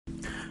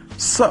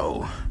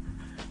So,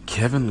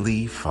 Kevin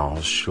Lee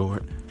falls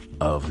short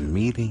of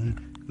meeting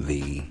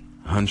the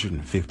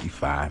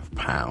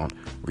 155-pound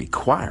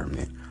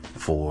requirement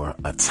for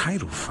a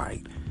title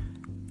fight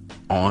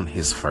on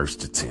his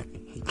first attempt.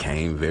 He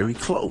came very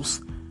close,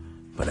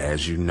 but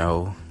as you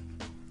know,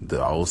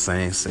 the old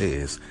saying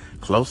says,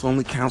 close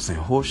only counts in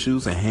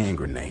horseshoes and hand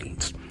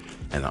grenades.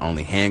 And the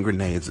only hand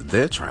grenades that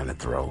they're trying to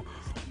throw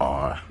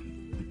are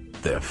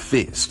their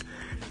fist.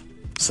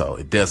 So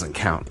it doesn't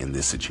count in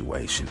this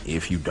situation.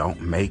 If you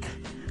don't make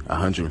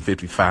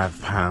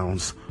 155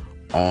 pounds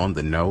on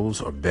the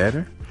nose or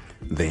better,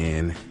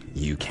 then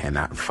you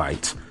cannot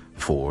fight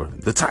for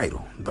the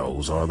title.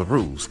 Those are the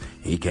rules.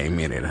 He came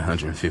in at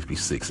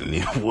 156 and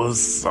it was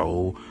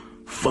so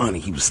funny.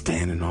 He was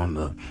standing on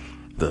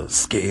the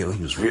scale.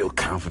 He was real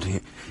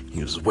confident.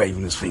 He was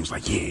waving his fingers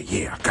like,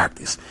 yeah, I got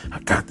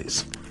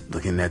this.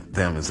 Looking at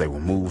them as they were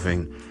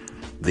moving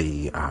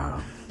the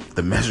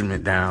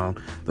measurement down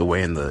the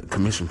way, and the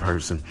commission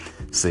person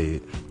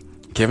said,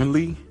 Kevin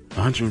Lee,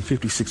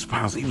 156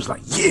 pounds. He was like,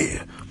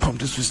 yeah,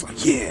 pumped his fist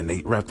like, yeah. And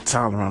they wrapped the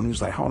towel around him. He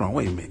was like, hold on,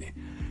 wait a minute.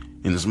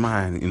 In his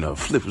mind,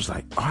 Flip was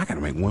like, oh, I got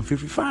to make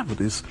 155 for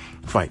this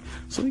fight.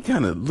 So he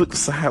kind of looked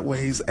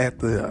sideways at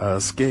the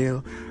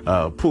scale,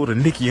 pulled a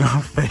Nicky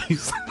on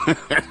face.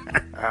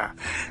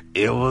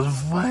 It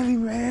was funny,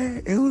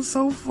 man. It was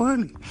so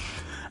funny.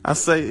 I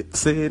said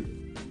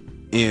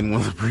in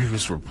one of the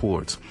previous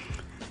reports,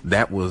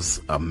 that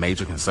was a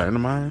major concern of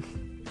mine,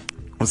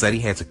 was that he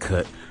had to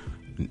cut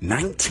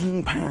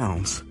 19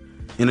 pounds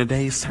in a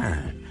day's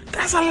time.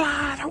 That's a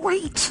lot of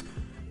weight,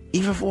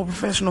 even for a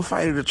professional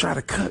fighter to try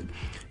to cut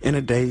in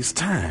a day's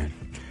time.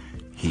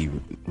 He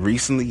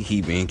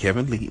being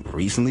Kevin Lee,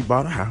 recently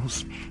bought a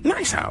house.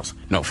 Nice house.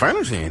 No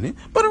furniture in it,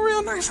 but a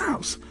real nice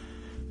house.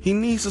 He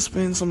needs to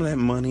spend some of that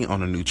money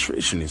on a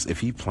nutritionist if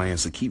he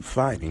plans to keep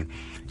fighting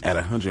at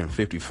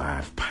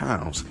 155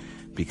 pounds,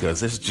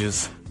 because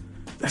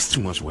that's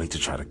too much weight to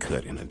try to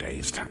cut in a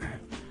day's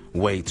time.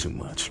 Way too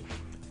much.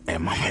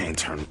 And my man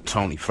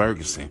Tony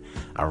Ferguson,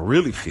 I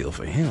really feel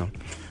for him,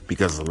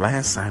 because the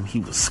last time he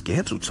was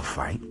scheduled to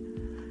fight,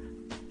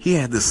 he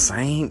had the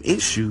same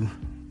issue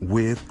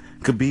with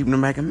Khabib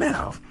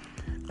Nurmagomedov.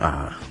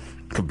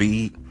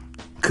 Khabib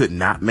could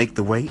not make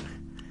the weight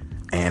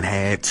and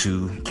had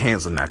to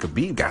cancel. Now,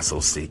 Khabib got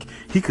so sick,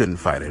 he couldn't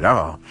fight at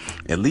all.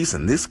 At least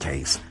in this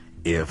case,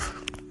 if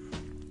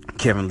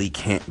Kevin Lee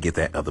can't get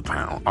that other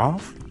pound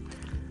off,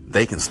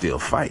 they can still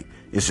fight.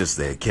 It's just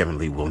that Kevin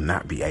Lee will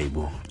not be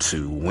able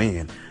to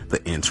win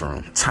the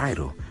interim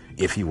title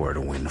if he were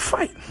to win the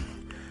fight.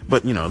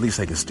 But, at least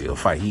they can still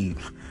fight.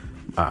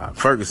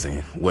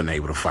 Ferguson wasn't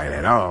able to fight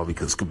at all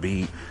because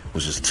Khabib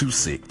was just too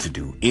sick to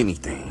do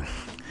anything.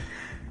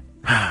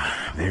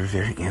 Very,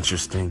 very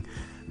interesting.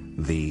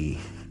 The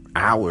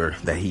hour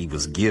that he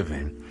was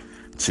given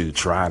to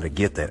try to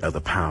get that other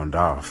pound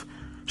off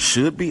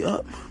should be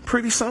up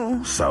pretty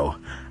soon. So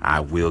I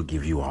will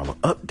give you all an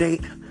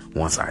update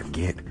once I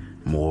get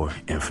more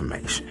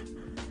information.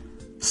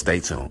 Stay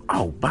tuned.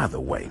 Oh, by the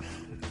way,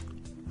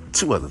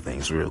 two other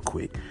things real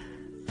quick.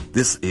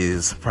 This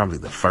is probably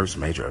the first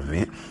major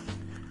event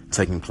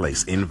taking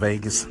place in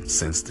Vegas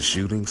since the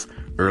shootings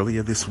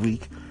earlier this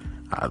week.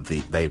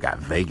 They've got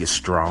Vegas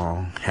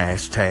Strong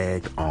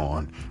hashtagged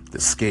on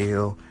the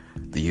scale.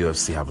 The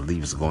UFC, I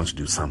believe, is going to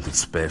do something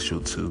special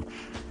to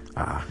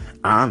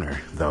honor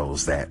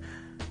those that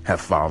have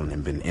fallen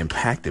and been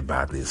impacted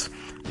by this.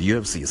 The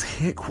UFC is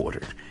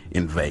headquartered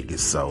in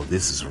Vegas, so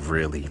this is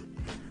really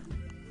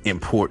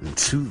important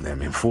to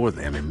them and for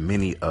them, and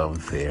many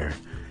of their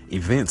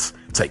events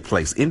take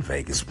place in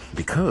Vegas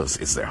because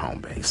it's their home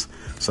base.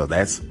 So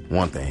that's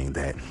one thing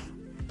that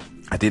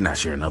I did not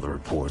share in other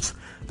reports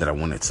that I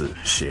wanted to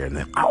share. And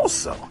then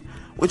also,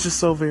 which is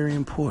so very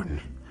important,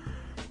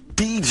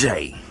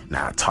 DJ.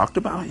 Now, I talked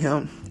about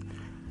him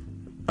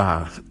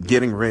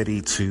getting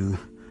ready to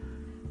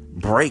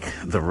break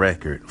the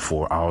record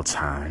for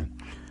all-time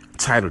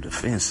title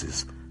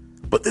defenses.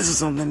 But this is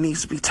something that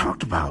needs to be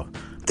talked about.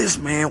 This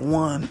man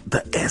won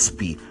the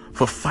ESPY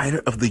for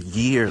Fighter of the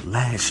Year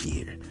last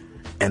year.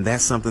 And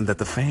that's something that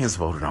the fans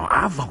voted on.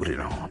 I voted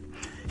on.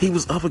 He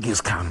was up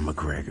against Conor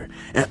McGregor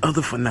and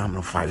other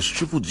phenomenal fighters.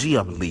 Triple G,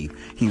 I believe,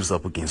 he was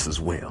up against as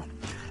well.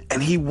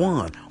 And he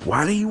won.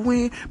 Why did he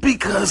win?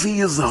 Because he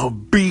is a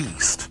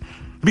beast.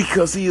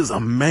 Because he is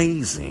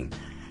amazing.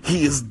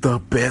 He is the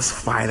best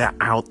fighter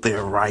out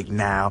there right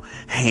now,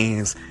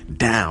 hands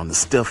down. The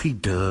stuff he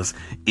does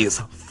is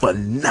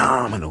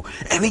phenomenal.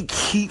 And he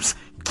keeps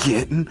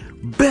getting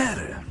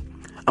better.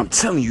 I'm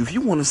telling you, if you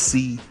want to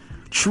see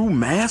true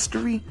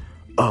mastery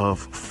of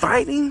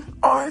fighting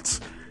arts,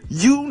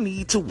 you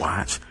need to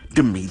watch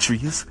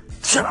Demetrious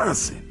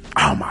Johnson.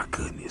 Oh my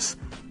goodness.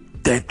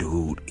 That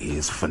dude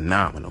is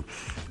phenomenal.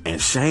 And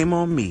shame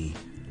on me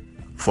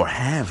for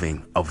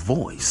having a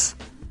voice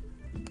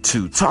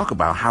to talk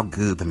about how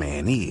good the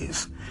man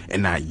is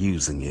and not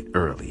using it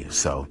earlier.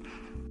 So,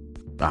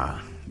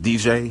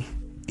 DJ,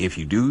 if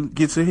you do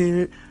get to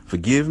hear it,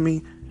 forgive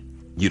me.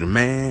 You the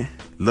man.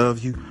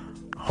 Love you.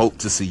 Hope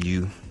to see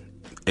you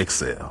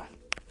excel.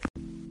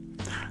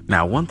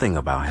 Now, one thing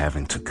about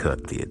having to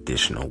cut the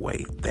additional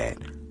weight that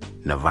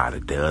Nevada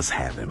does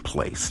have in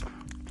place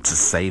to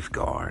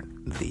safeguard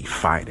the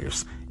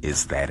fighters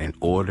is that in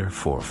order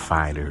for a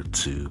fighter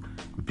to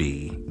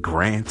be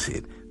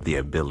granted the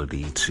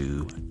ability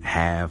to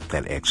have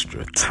that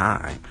extra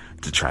time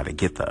to try to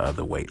get the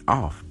other weight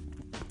off,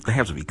 they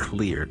have to be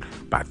cleared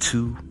by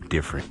two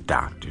different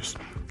doctors.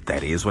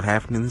 That is what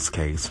happened in this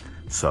case,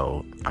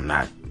 so I'm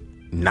not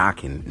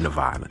knocking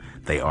Nevada.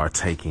 They are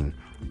taking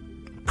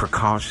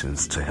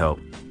precautions to help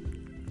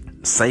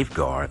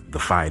safeguard the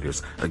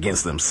fighters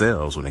against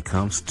themselves when it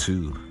comes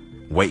to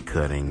weight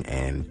cutting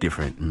and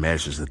different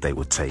measures that they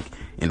would take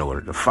in order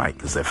to fight,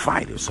 because they're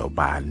fighters. So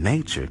by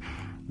nature,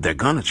 they're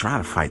going to try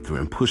to fight through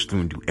and push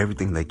through and do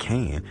everything they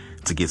can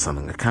to get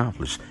something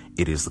accomplished.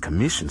 It is the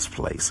commission's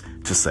place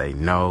to say,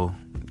 no,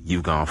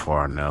 you've gone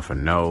far enough, or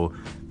no,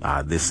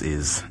 this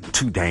is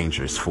too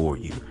dangerous for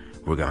you.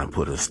 We're going to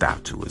put a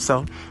stop to it.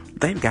 So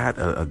they've got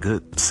a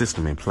good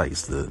system in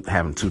place.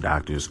 Having two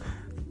doctors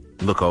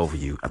look over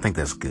you, I think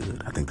that's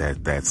good. I think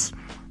that's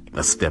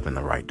a step in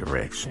the right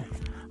direction.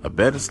 A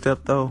better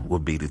step, though,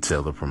 would be to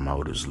tell the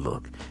promoters,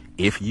 look,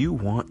 if you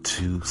want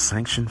to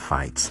sanction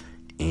fights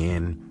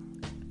in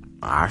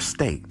our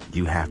state,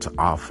 you have to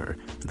offer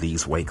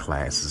these weight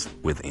classes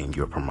within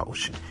your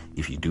promotion.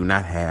 If you do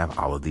not have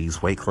all of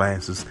these weight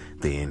classes,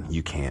 then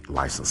you can't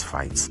license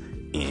fights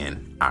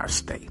in our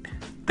state.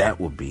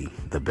 That would be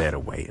the better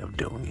way of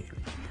doing it.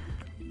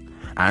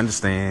 I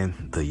understand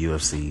the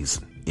UFC's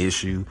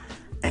issue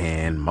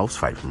and most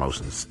fight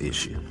promotions'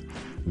 issue.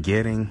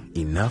 Getting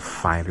enough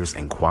fighters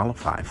and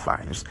qualified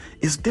fighters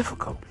is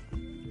difficult.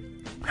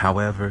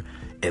 However,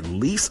 at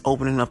least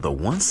opening up the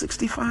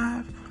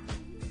 165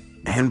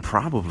 and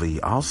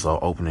probably also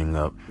opening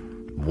up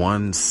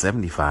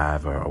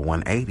 175 or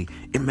 180,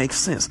 it makes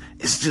sense.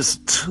 It's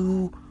just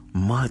too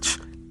much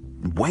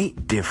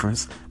weight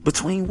difference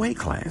between weight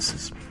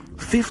classes.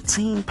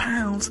 15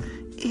 pounds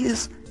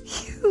is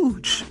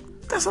huge.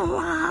 That's a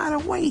lot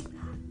of weight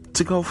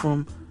to go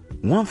from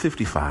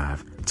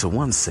 155 to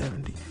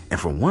 170 and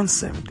from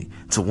 170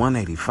 to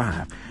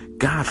 185.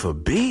 God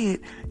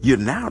forbid you're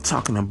now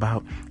talking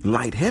about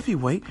light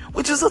heavyweight,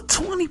 which is a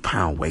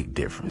 20-pound weight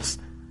difference.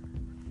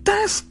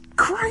 That's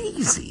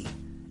crazy.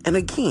 And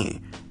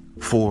again,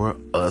 for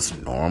us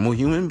normal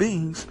human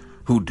beings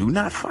who do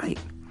not fight,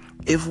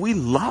 if we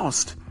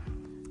lost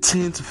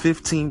 10 to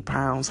 15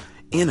 pounds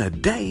in a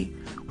day,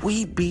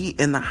 we'd be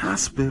in the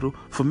hospital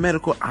for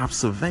medical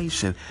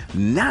observation,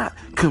 not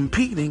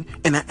competing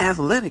in an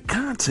athletic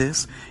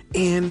contest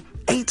in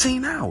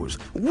 18 hours.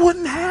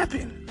 Wouldn't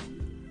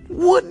happen.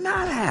 Would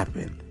not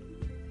happen.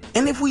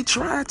 And if we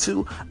tried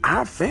to,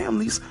 our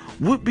families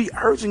would be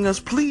urging us,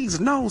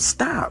 please, no,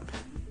 stop.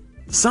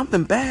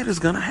 Something bad is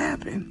going to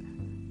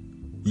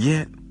happen.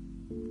 Yet,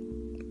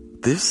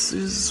 this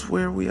is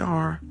where we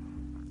are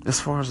as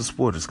far as the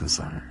sport is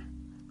concerned.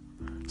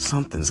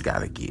 Something's got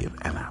to give,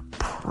 and I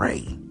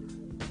pray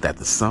that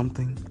the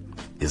something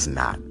is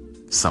not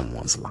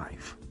someone's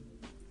life.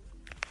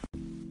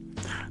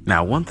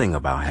 Now, one thing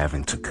about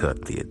having to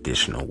cut the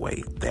additional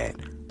weight that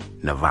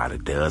Nevada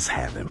does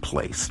have in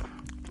place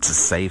to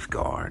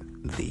safeguard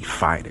the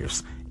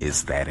fighters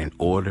is that in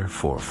order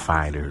for a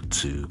fighter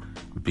to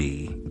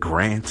be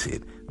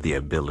granted the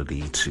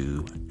ability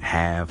to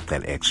have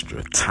that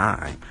extra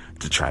time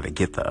to try to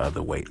get the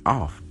other weight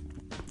off,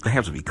 they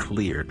have to be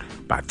cleared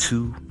by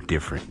two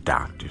different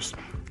doctors.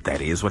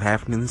 That is what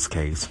happened in this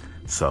case,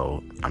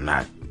 so I'm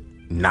not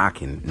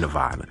knocking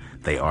Nevada.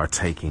 They are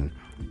taking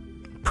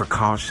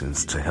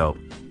precautions to help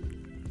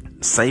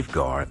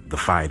safeguard the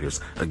fighters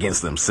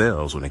against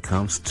themselves when it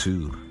comes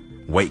to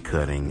weight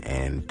cutting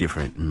and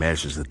different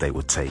measures that they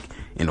would take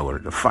in order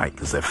to fight,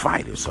 because they're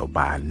fighters. So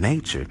by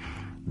nature,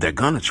 they're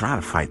going to try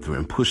to fight through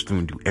and push through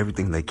and do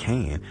everything they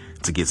can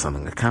to get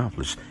something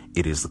accomplished.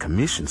 It is the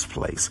commission's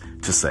place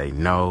to say,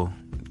 no,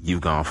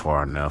 you've gone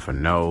far enough, or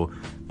no,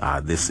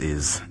 this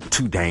is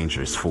too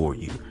dangerous for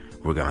you.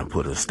 We're going to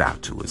put a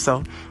stop to it.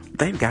 So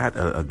they've got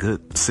a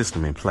good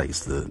system in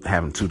place.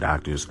 Having two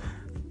doctors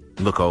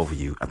look over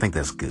you, I think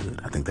that's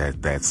good. I think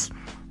that's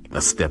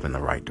a step in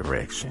the right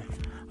direction.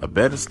 A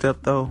better step,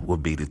 though,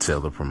 would be to tell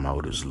the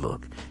promoters,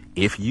 look,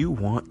 if you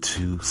want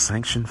to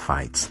sanction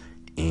fights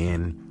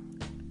in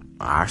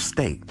our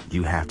state,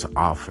 you have to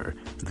offer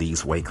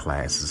these weight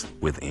classes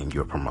within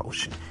your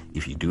promotion.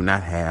 If you do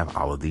not have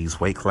all of these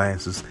weight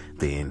classes,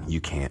 then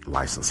you can't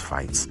license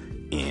fights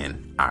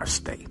in our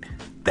state.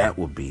 That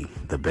would be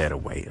the better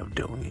way of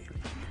doing it.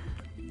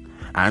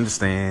 I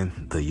understand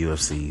the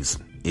UFC's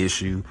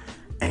issue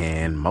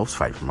and most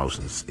fight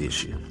promotions'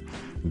 issue.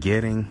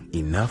 Getting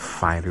enough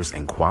fighters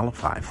and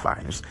qualified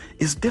fighters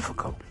is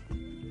difficult.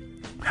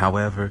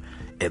 However,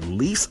 at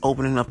least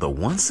opening up the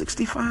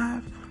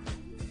 165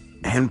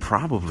 and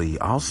probably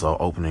also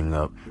opening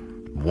up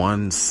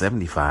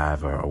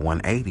 175 or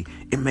 180,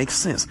 it makes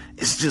sense.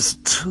 It's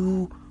just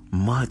too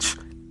much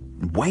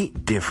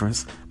weight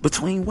difference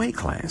between weight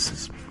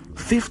classes.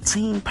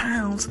 15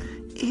 pounds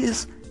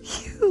is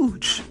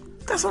huge.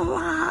 That's a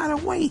lot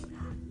of weight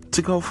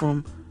to go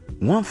from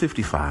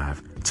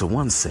 155 to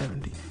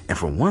 170, and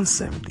from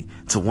 170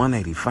 to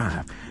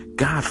 185.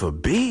 God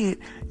forbid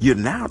you're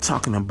now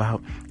talking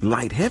about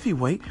light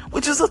heavyweight,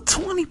 which is a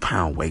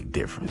 20-pound weight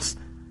difference.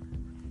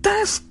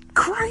 That's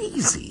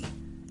crazy.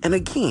 And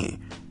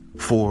again,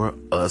 for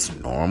us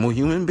normal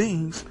human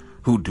beings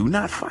who do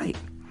not fight,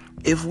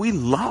 if we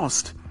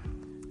lost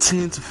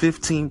 10 to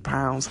 15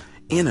 pounds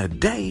in a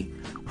day,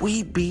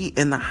 we'd be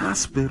in the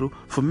hospital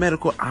for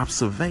medical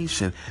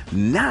observation,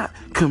 not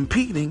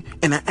competing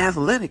in an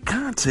athletic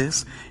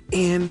contest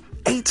in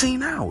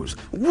 18 hours.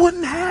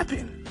 Wouldn't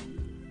happen.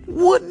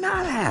 Would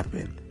not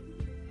happen.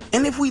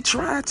 And if we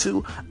tried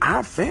to,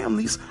 our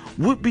families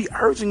would be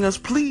urging us,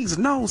 please,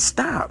 no,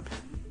 stop.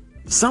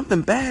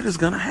 Something bad is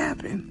going to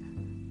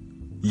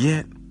happen.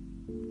 Yet,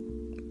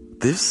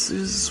 this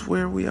is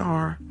where we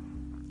are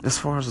as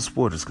far as the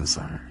sport is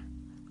concerned.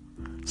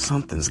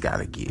 Something's got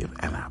to give,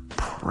 and I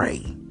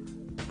pray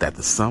that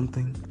the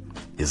something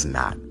is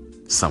not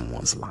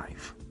someone's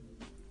life.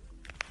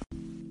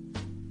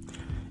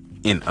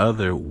 In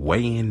other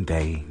weigh-in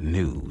day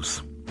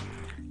news,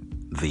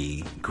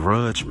 the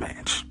grudge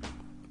match,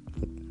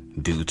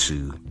 due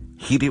to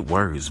heated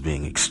words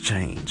being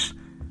exchanged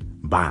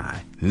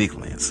by Nick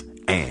Lentz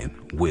and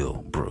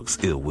Will Brooks,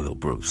 Will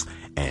Brooks,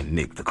 and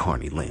Nick the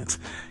Corny Lentz.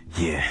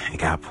 Yeah, it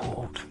got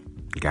pulled.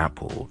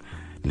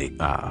 Nick,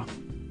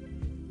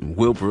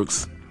 Will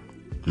Brooks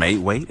made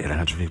weight at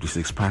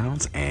 156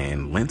 pounds,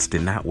 and Lentz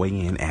did not weigh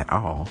in at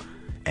all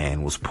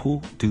and was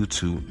pulled due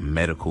to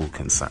medical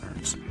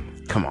concerns.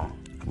 Come on,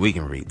 we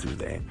can read through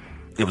that.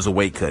 It was a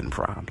weight cutting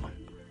problem.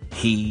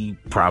 He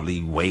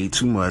probably weighed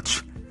too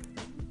much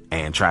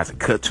and tried to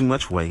cut too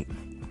much weight,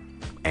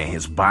 and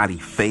his body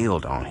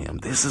failed on him.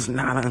 This is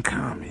not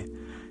uncommon.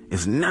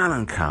 It's not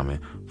uncommon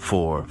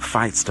for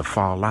fights to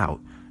fall out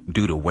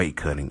due to weight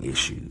cutting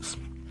issues.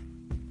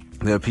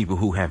 There are people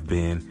who have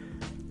been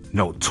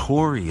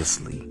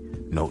notoriously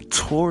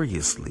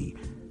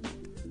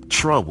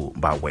troubled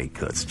by weight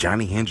cuts.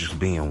 Johnny Hendricks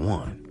being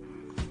one.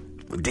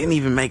 Didn't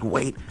even make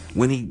weight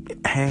when he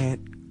had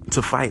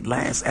to fight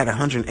last at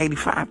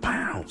 185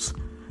 pounds.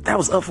 That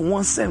was up from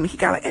 170. He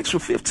got an extra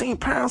 15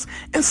 pounds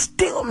and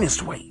still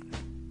missed weight.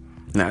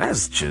 Now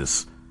that's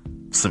just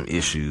some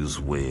issues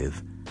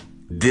with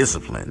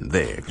discipline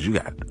there, because you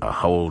got a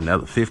whole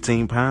another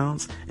 15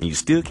 pounds and you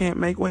still can't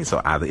make weight.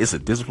 So either it's a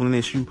discipline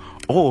issue,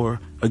 or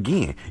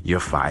again,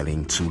 you're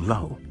fighting too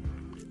low.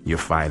 You're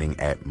fighting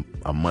at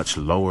a much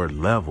lower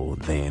level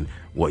than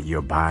what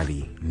your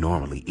body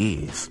normally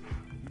is.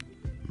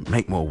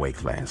 Make more weight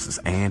classes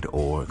and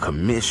or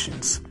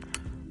commissions.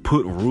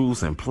 Put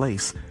rules in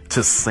place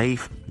to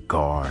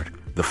safeguard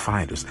the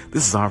fighters.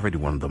 This is already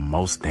one of the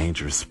most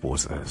dangerous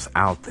sports that is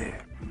out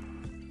there.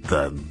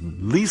 The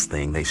least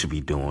thing they should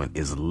be doing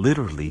is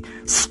literally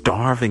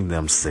starving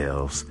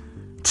themselves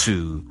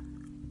to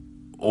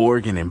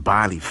organ and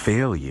body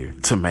failure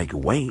to make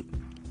weight.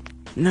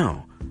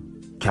 No.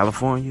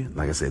 California,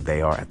 like I said,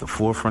 they are at the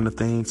forefront of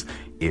things.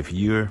 If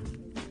you're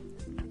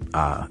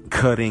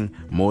cutting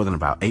more than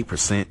about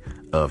 8%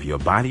 of your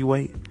body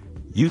weight,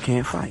 you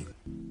can't fight.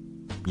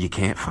 You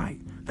can't fight.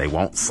 They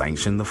won't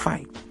sanction the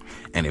fight.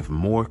 And if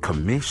more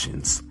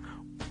commissions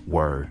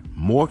were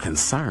more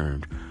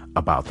concerned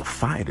about the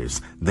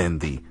fighters than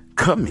the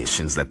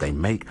commissions that they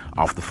make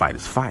off the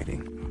fighters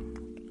fighting,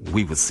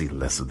 we would see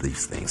less of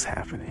these things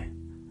happening.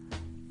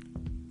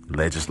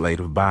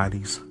 Legislative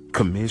bodies,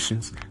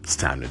 commissions, it's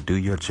time to do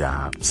your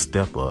job,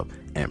 step up,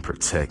 and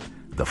protect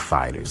the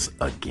fighters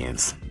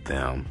against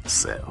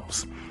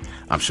themselves.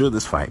 I'm sure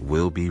this fight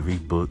will be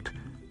rebooked.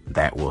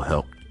 That will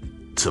help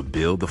to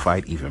build the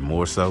fight even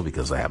more so,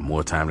 because I have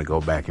more time to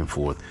go back and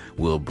forth.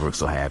 Will Brooks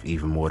will have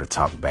even more to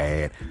talk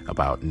bad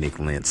about Nick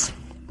Lentz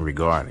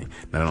regarding.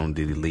 Not only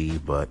did he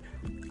leave, but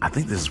I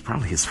think this is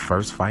probably his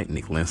first fight,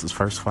 Nick Lentz's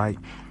first fight,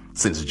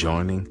 since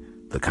joining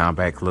the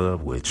Combat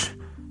Club, which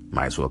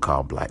might as well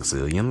call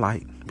Blackzilian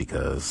Light,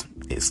 because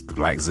it's the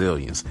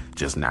Blackzilians,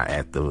 just not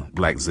at the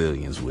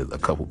Blackzilians with a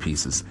couple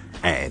pieces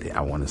added.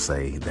 I want to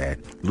say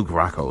that Luke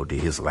Rocco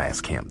did his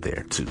last camp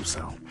there too,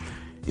 so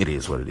it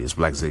is what it is.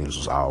 Blackzilians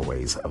was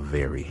always a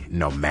very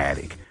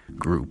nomadic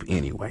group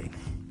anyway,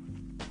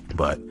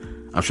 but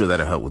I'm sure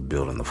that'll help with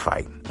building the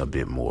fight a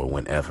bit more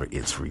whenever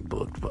it's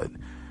rebooked. But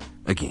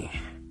again,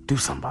 do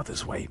something about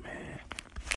this weight, man.